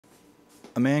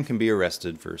A man can be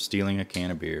arrested for stealing a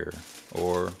can of beer,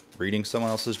 or reading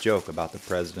someone else's joke about the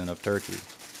president of Turkey,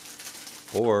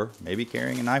 or maybe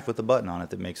carrying a knife with a button on it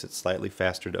that makes it slightly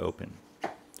faster to open.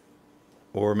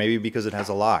 Or maybe because it has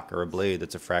a lock or a blade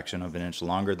that's a fraction of an inch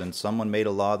longer than someone made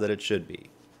a law that it should be.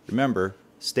 Remember,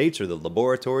 states are the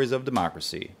laboratories of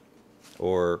democracy.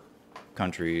 Or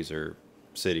countries or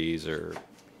cities, or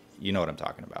you know what I'm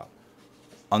talking about.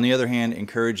 On the other hand,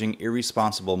 encouraging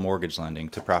irresponsible mortgage lending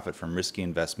to profit from risky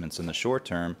investments in the short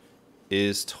term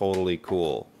is totally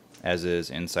cool, as is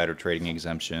insider trading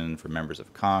exemption for members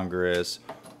of Congress.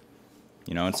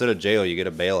 Instead of jail, you get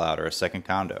a bailout or a second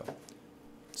condo.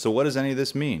 So what does any of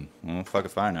this mean? Well, fuck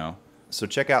if I know. So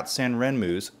check out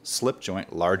Sanrenmu's slip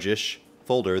joint largish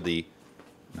folder, the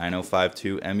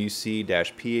 9052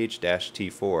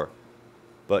 MUC-PH-T4.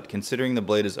 But considering the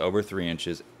blade is over 3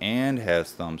 inches and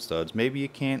has thumb studs, maybe you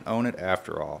can't own it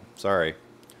after all. Sorry.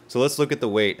 So let's look at the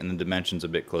weight and the dimensions a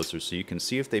bit closer so you can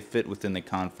see if they fit within the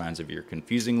confines of your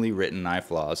confusingly written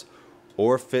knife laws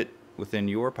or fit within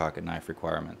your pocket knife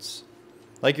requirements.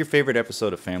 Like your favorite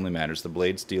episode of Family Matters, the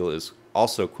blade steel is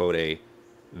also, quote, a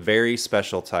very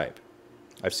special type.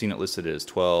 I've seen it listed as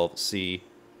 12C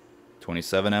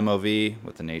 27 MOV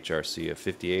with an HRC of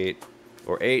 58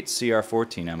 or 8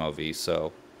 CR14 MOV,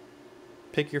 so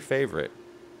pick your favorite.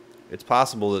 It's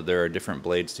possible that there are different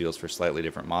blade steels for slightly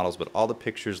different models, but all the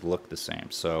pictures look the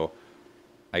same, so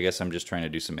I guess I'm just trying to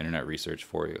do some internet research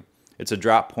for you. It's a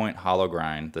drop point hollow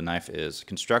grind. The knife is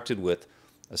constructed with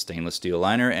a stainless steel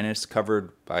liner and it's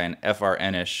covered by an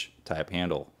FRN-ish type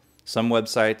handle. Some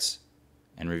websites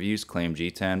and reviews claim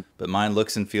G10, but mine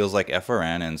looks and feels like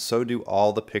FRN, and so do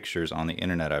all the pictures on the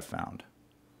internet I've found.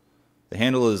 The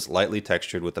handle is lightly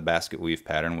textured with a basket weave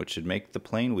pattern, which should make the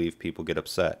plain weave people get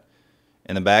upset.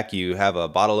 In the back you have a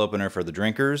bottle opener for the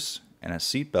drinkers and a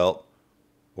seat belt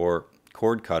or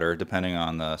cord cutter depending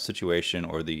on the situation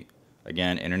or the,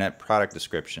 again, internet product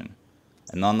description.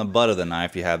 And on the butt of the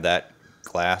knife you have that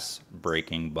glass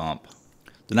breaking bump.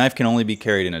 The knife can only be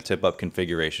carried in a tip-up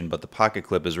configuration, but the pocket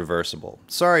clip is reversible.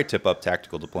 Sorry, tip-up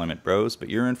tactical deployment bros, but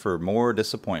you're in for more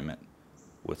disappointment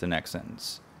with the next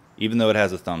sentence. Even though it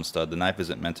has a thumb stud, the knife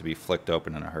isn't meant to be flicked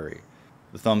open in a hurry.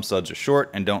 The thumb studs are short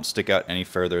and don't stick out any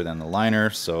further than the liner,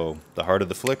 so the harder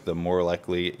the flick, the more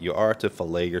likely you are to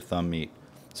fillet your thumb meat.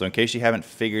 So in case you haven't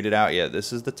figured it out yet,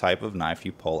 this is the type of knife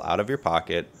you pull out of your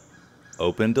pocket,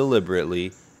 open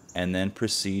deliberately, and then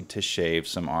proceed to shave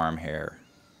some arm hair.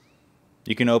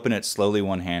 You can open it slowly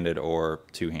one-handed or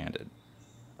two-handed.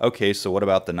 Okay, so what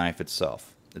about the knife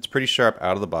itself? It's pretty sharp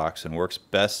out of the box and works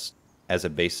best as a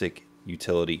basic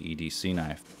utility EDC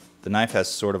knife. The knife has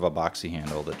sort of a boxy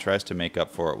handle that tries to make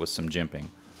up for it with some jimping.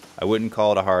 I wouldn't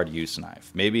call it a hard use knife.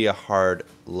 Maybe a hard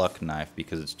luck knife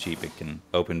because it's cheap, it can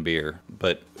open beer.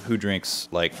 But who drinks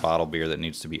like bottled beer that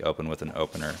needs to be opened with an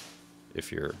opener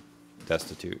if you're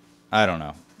destitute? I don't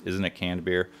know. Isn't it canned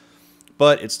beer?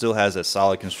 But it still has a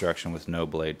solid construction with no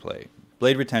blade play.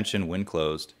 Blade retention when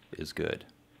closed is good.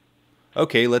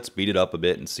 Okay, let's beat it up a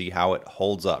bit and see how it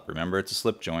holds up. Remember, it's a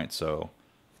slip joint, so,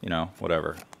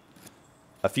 whatever.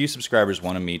 A few subscribers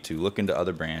wanted me to look into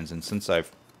other brands, and since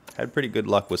I've had pretty good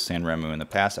luck with Sanrenmu in the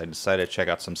past, I decided to check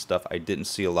out some stuff I didn't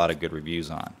see a lot of good reviews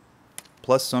on.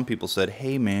 Plus, some people said,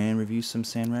 hey man, review some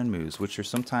Sanrenmus, which are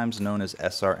sometimes known as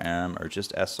SRM or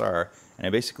just SR, and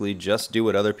I basically just do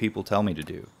what other people tell me to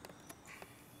do.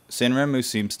 Sanrenmu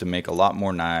seems to make a lot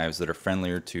more knives that are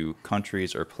friendlier to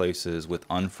countries or places with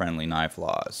unfriendly knife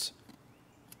laws.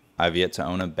 I've yet to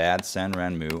own a bad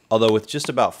Sanrenmu, although with just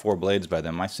about 4 blades by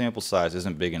them, my sample size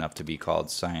isn't big enough to be called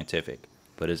scientific.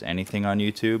 But is anything on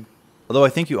YouTube? Although I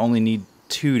think you only need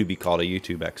 2 to be called a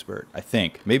YouTube expert. I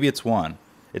think. Maybe it's 1.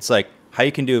 It's like how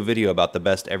you can do a video about the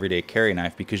best everyday carry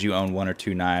knife because you own 1 or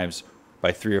 2 knives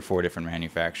by 3 or 4 different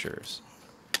manufacturers.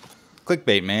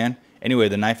 Clickbait, man. Anyway,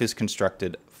 the knife is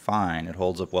constructed fine. It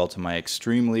holds up well to my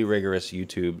extremely rigorous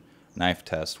YouTube knife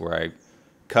test where I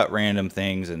cut random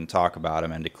things and talk about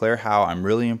them and declare how I'm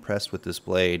really impressed with this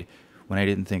blade when I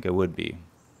didn't think I would be.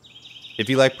 If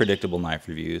you like predictable knife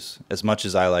reviews, as much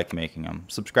as I like making them,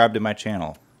 subscribe to my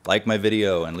channel, like my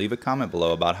video, and leave a comment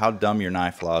below about how dumb your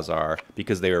knife laws are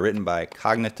because they were written by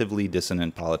cognitively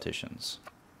dissonant politicians.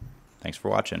 Thanks for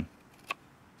watching.